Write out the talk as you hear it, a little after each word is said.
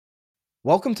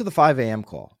Welcome to the 5 a.m.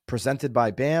 call, presented by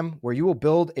BAM, where you will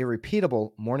build a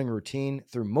repeatable morning routine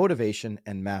through motivation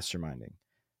and masterminding.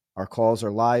 Our calls are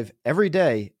live every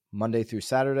day, Monday through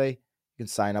Saturday. You can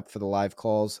sign up for the live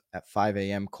calls at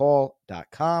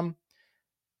 5amcall.com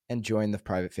and join the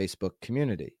private Facebook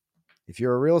community. If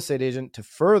you're a real estate agent to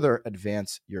further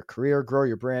advance your career, grow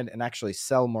your brand, and actually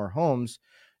sell more homes,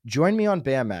 join me on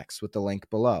BAMX with the link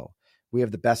below. We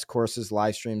have the best courses,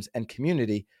 live streams, and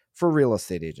community for real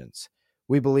estate agents.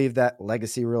 We believe that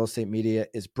legacy real estate media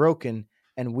is broken,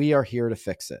 and we are here to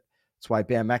fix it. That's why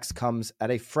BAMX comes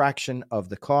at a fraction of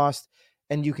the cost,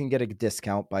 and you can get a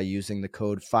discount by using the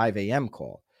code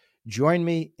 5AMCall. Join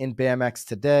me in BAMX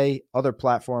today. Other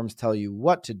platforms tell you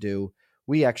what to do.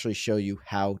 We actually show you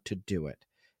how to do it.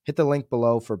 Hit the link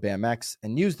below for BAMX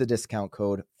and use the discount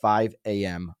code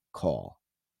 5AMCall.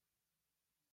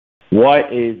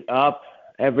 What is up,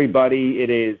 everybody? It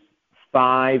is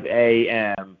 5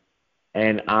 a.m.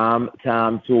 and I'm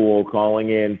Tom Toole calling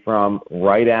in from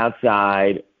right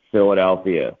outside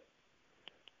Philadelphia.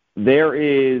 There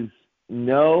is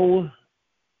no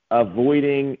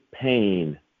avoiding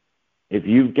pain if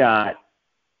you've got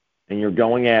and you're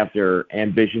going after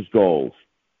ambitious goals.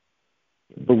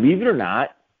 Believe it or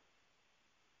not,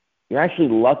 you're actually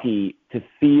lucky to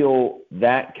feel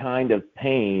that kind of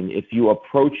pain if you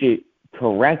approach it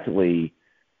correctly,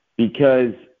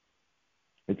 because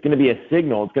it's going to be a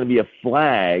signal, it's going to be a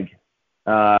flag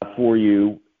for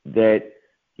you that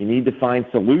you need to find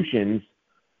solutions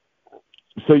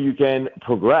so you can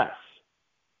progress.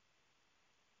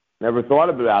 Never thought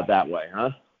about it that way, huh?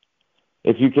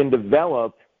 If you can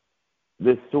develop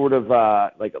this sort of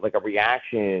like a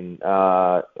reaction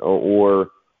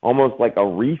or almost like a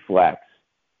reflex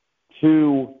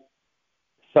to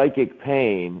psychic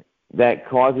pain that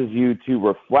causes you to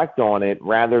reflect on it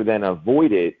rather than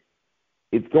avoid it,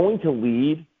 it's going to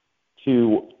lead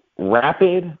to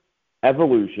rapid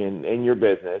evolution in your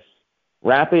business,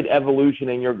 rapid evolution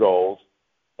in your goals,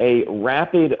 a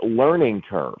rapid learning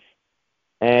curve,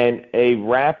 and a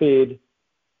rapid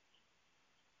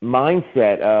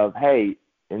mindset of, hey,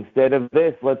 instead of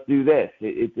this, let's do this.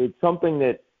 It's something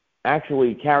that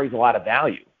actually carries a lot of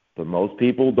value, but most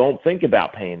people don't think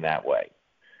about pain that way.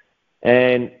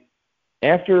 And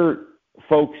after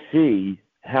folks see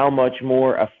how much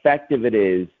more effective it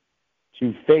is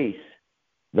to face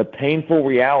the painful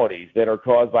realities that are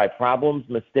caused by problems,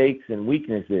 mistakes, and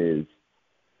weaknesses,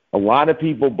 a lot of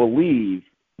people believe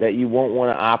that you won't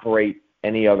want to operate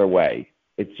any other way.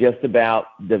 It's just about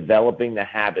developing the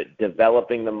habit,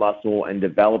 developing the muscle, and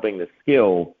developing the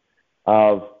skill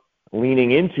of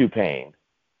leaning into pain,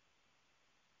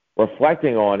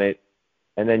 reflecting on it,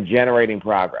 and then generating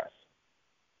progress.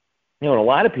 You know, and a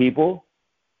lot of people,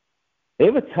 they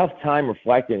have a tough time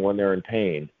reflecting when they're in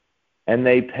pain, and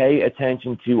they pay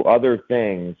attention to other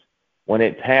things when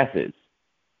it passes.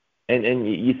 And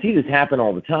you see this happen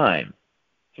all the time.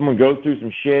 Someone goes through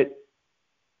some shit,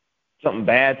 something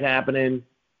bad's happening,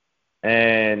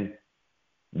 and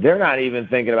they're not even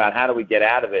thinking about how do we get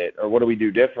out of it or what do we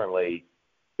do differently.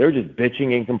 They're just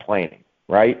bitching and complaining,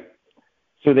 right?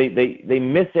 So they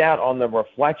miss out on the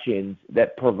reflections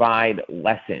that provide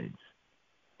lessons.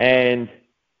 And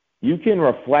you can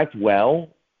reflect well,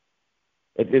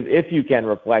 if you can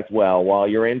reflect well while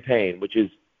you're in pain, which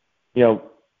is, you know,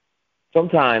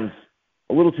 sometimes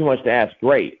a little too much to ask,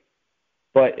 great.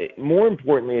 But more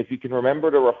importantly, if you can remember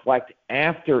to reflect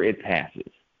after it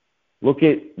passes, look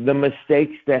at the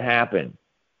mistakes that happen,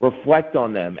 reflect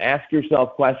on them, ask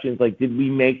yourself questions like, did we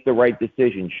make the right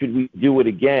decision? Should we do it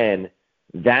again?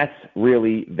 That's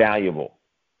really valuable.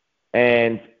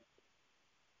 And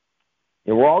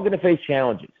we're all going to face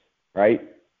challenges, right,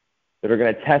 that are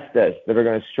going to test us, that are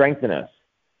going to strengthen us.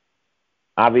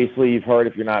 Obviously, you've heard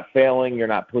if you're not failing, you're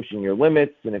not pushing your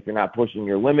limits. And if you're not pushing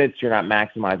your limits, you're not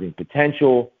maximizing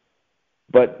potential.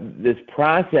 But this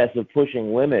process of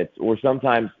pushing limits, or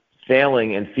sometimes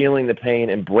failing and feeling the pain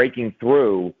and breaking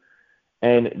through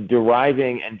and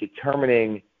deriving and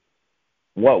determining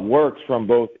what works from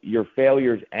both your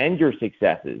failures and your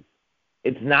successes,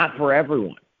 it's not for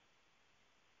everyone.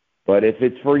 But if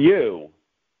it's for you,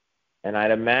 and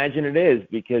I'd imagine it is,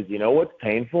 because you know what's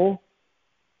painful?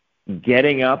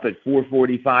 Getting up at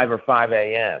 4:45 or 5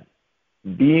 a.m.,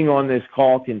 being on this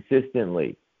call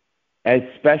consistently,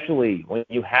 especially when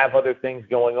you have other things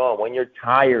going on, when you're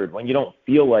tired, when you don't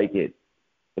feel like it,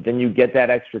 but then you get that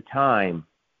extra time,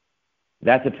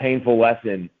 that's a painful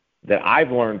lesson that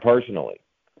I've learned personally.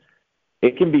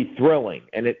 It can be thrilling,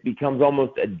 and it becomes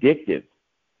almost addictive.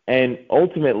 And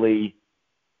ultimately,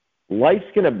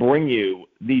 life's going to bring you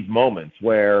these moments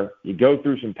where you go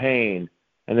through some pain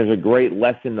and there's a great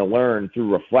lesson to learn through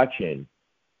reflection.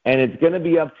 And it's going to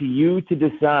be up to you to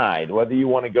decide whether you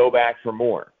want to go back for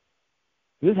more.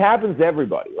 This happens to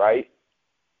everybody, right?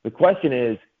 The question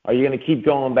is, are you going to keep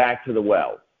going back to the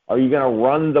well? Are you going to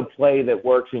run the play that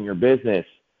works in your business,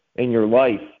 in your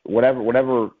life,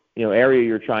 whatever area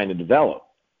you're trying to develop?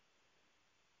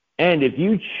 And if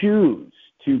you choose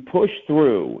to push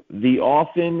through the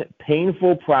often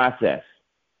painful process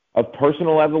of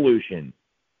personal evolution,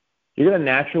 you're going to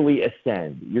naturally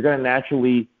ascend. You're going to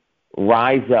naturally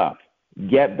rise up,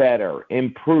 get better,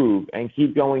 improve, and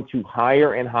keep going to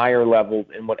higher and higher levels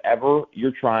in whatever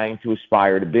you're trying to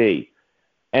aspire to be.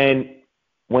 And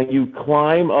when you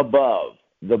climb above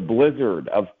the blizzard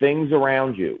of things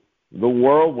around you, the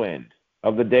whirlwind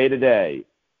of the day-to-day,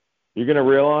 you're going to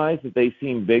realize that they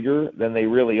seem bigger than they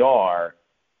really are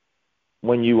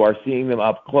when you are seeing them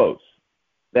up close.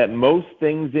 That most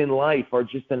things in life are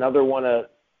just another one of,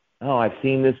 oh, I've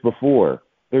seen this before.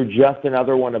 They're just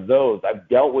another one of those. I've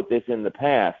dealt with this in the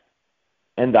past.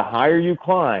 And the higher you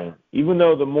climb, even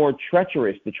though the more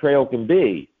treacherous the trail can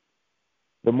be,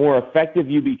 the more effective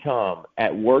you become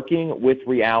at working with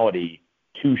reality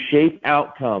to shape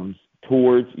outcomes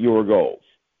towards your goals.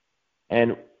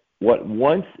 And what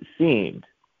once seemed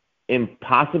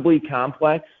impossibly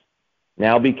complex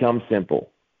now becomes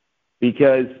simple,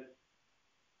 because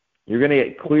you're going to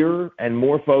get clearer and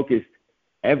more focused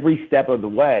every step of the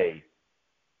way,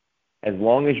 as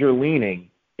long as you're leaning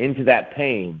into that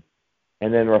pain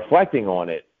and then reflecting on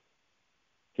it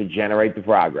to generate the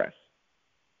progress.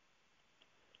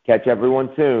 Catch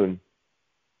everyone soon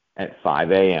at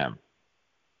 5 a.m.